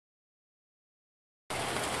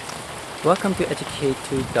Welcome to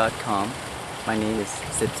EducateTube.com. My name is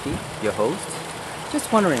Sipski, your host.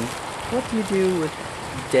 Just wondering, what do you do with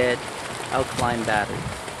dead alkaline batteries?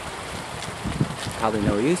 Probably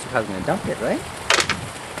no use, you're probably going to dump it, right?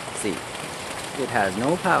 See, it has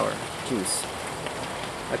no power, juice.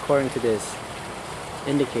 According to this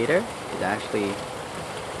indicator, it actually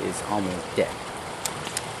is almost dead.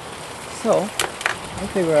 So, I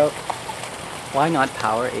figure out, why not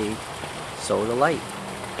power a solar light?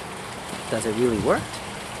 Does it really work?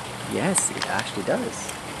 Yes, it actually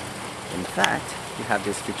does. In fact, you have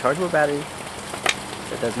this rechargeable battery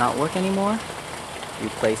that does not work anymore. You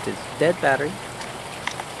place this dead battery,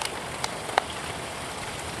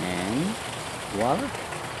 and voila!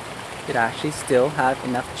 It actually still have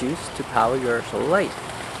enough juice to power your solar light.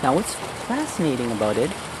 Now, what's fascinating about it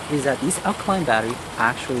is that this alkaline battery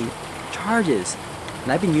actually charges.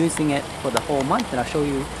 And I've been using it for the whole month, and I'll show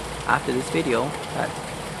you after this video that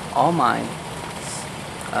all my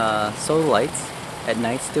solar lights at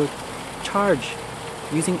night still charge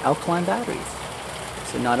using alkaline batteries.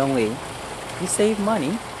 So not only you save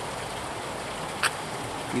money,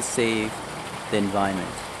 you save the environment.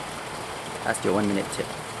 That's your 1-minute tip.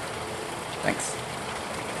 Thanks.